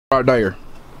Julian.Daigre.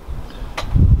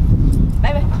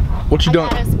 Baby. What you done? I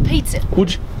got us some pizza.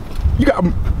 What you got?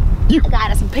 You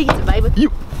got us some pizza, baby.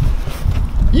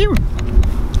 You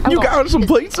got us some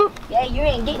pizza? Yeah, you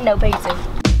ain't getting no pizza.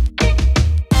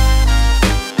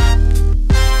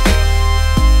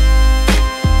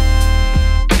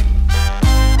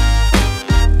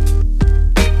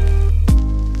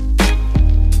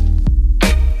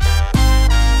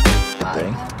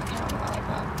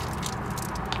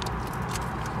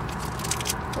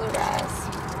 Blue rice.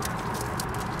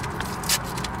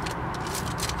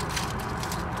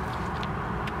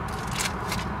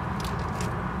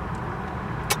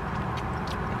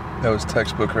 That was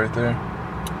textbook right there.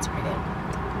 That's pretty good.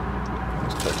 That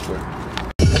was textbook.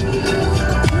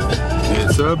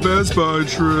 It's a Best Buy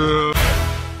trip.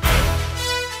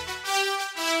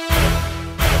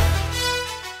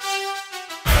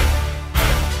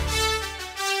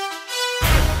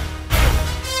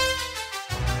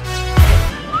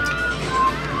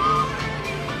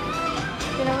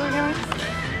 You know where we're going?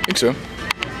 I think so.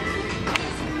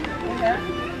 Okay.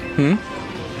 Hmm?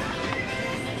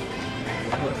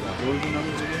 What was the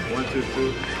numbers again?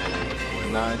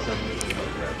 122 97.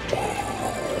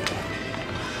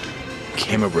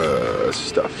 Camera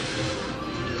stuff.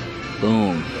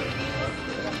 Boom.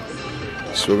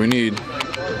 That's what we need.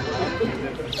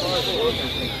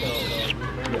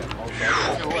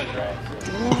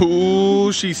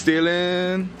 Ooh, she's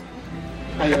stealing.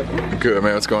 Good,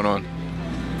 man. What's going on?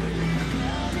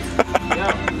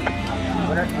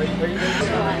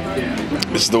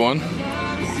 This is the one?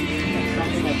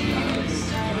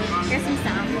 Here's some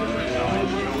sound.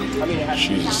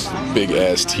 She's big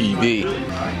ass TV.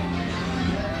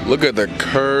 Look at the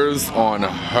curves on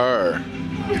her.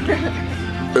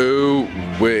 Oh,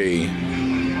 wait.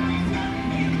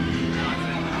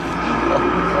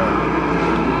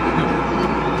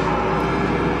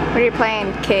 What are you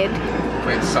playing, kid?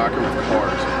 Playing soccer with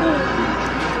cars.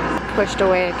 Pushed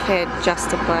away a kid just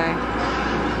to play.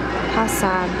 How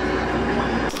sad.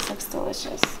 This looks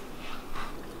delicious.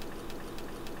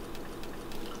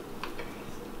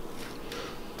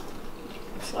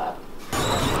 Slap.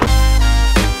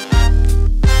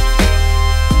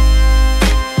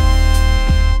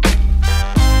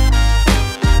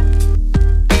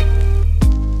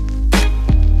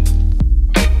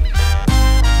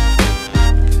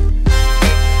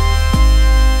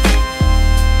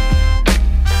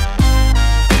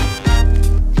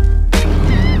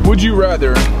 Would you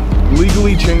rather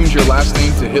legally change your last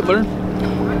name to Hitler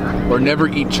or never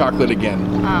eat chocolate again?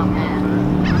 Oh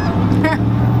man.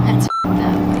 That's f***ed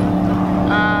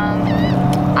up.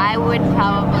 I would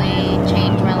probably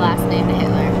change my last name to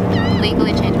Hitler.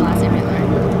 Legally change my last name to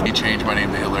Hitler. You change my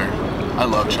name to Hitler. I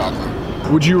love chocolate.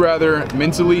 Would you rather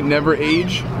mentally never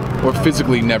age or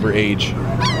physically never age?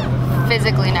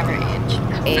 Physically never age.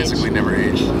 Physically never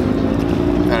age.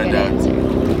 Without a Good doubt. answer.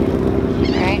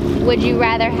 Alright. Would you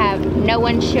rather have no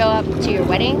one show up to your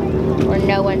wedding or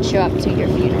no one show up to your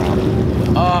funeral?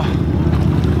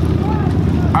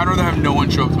 I'd rather have no one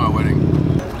show up to my wedding.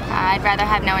 I'd rather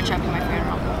have no one show up to my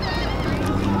funeral.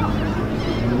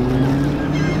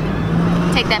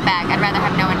 Take that back. I'd rather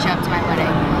have no one show up to my wedding.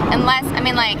 Unless, I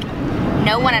mean, like,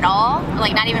 no one at all.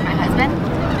 Like, not even my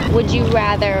husband. Would you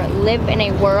rather live in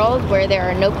a world where there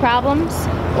are no problems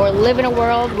or live in a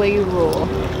world where you rule?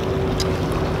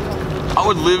 I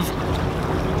would live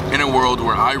in a world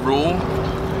where I rule,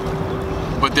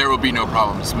 but there will be no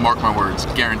problems. Mark my words.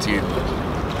 Guaranteed.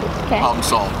 Okay. Problem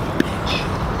solved.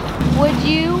 Would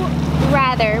you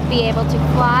rather be able to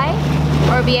fly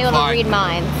or be able Fly. to read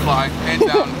minds? Fly. Hands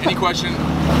down. Any question,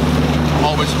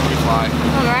 always let me fly.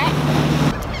 Alright.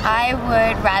 I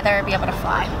would rather be able to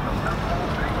fly.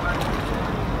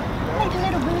 Like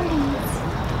little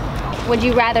birdies. Would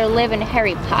you rather live in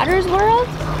Harry Potter's world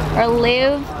or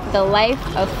live the life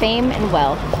of fame and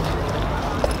wealth?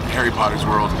 Harry Potter's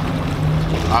world.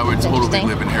 I would That's totally interesting.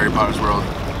 live in Harry Potter's world.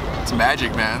 It's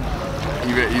magic, man.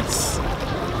 It's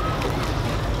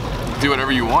do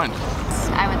whatever you want.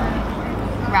 I would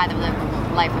rather live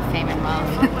a life of fame and wealth.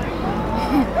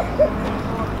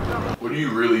 What are you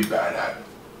really bad at?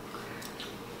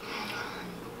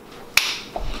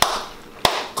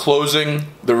 Closing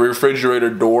the refrigerator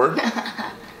door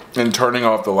and turning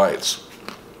off the lights.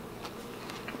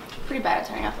 Pretty bad at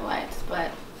turning off the lights,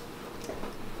 but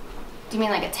do you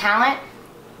mean like a talent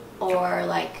or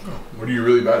like? What are you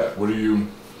really bad at? What are you?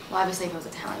 Well, obviously, if it was a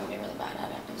talent, I would be really bad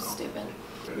at it. It was stupid.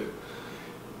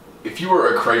 If you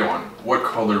were a crayon, what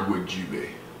color would you be?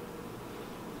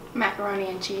 Macaroni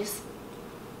and cheese.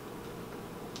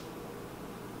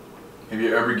 Have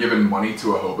you ever given money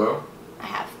to a hobo? I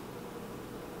have.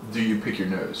 Do you pick your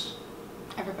nose?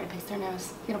 Everybody picks their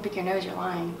nose. If you don't pick your nose, you're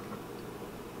lying.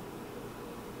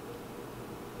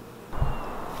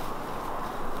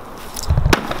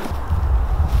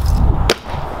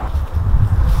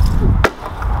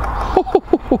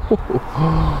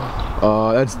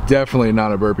 That's definitely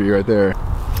not a burpee right there.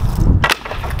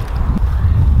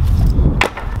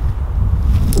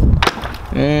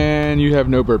 And you have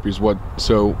no burpees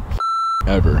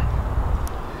whatsoever.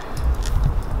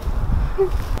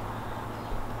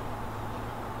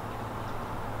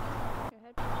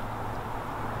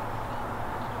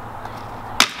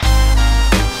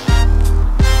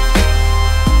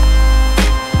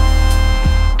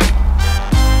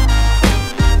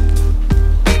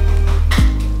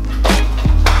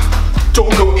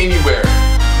 Don't go anywhere.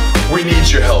 We need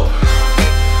your help.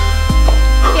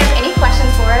 If you have any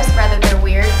questions for us, whether they're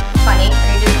weird, funny,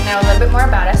 or you just know a little bit more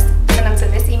about us, send them to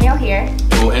this email here.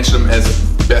 We'll answer them as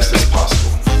best as possible.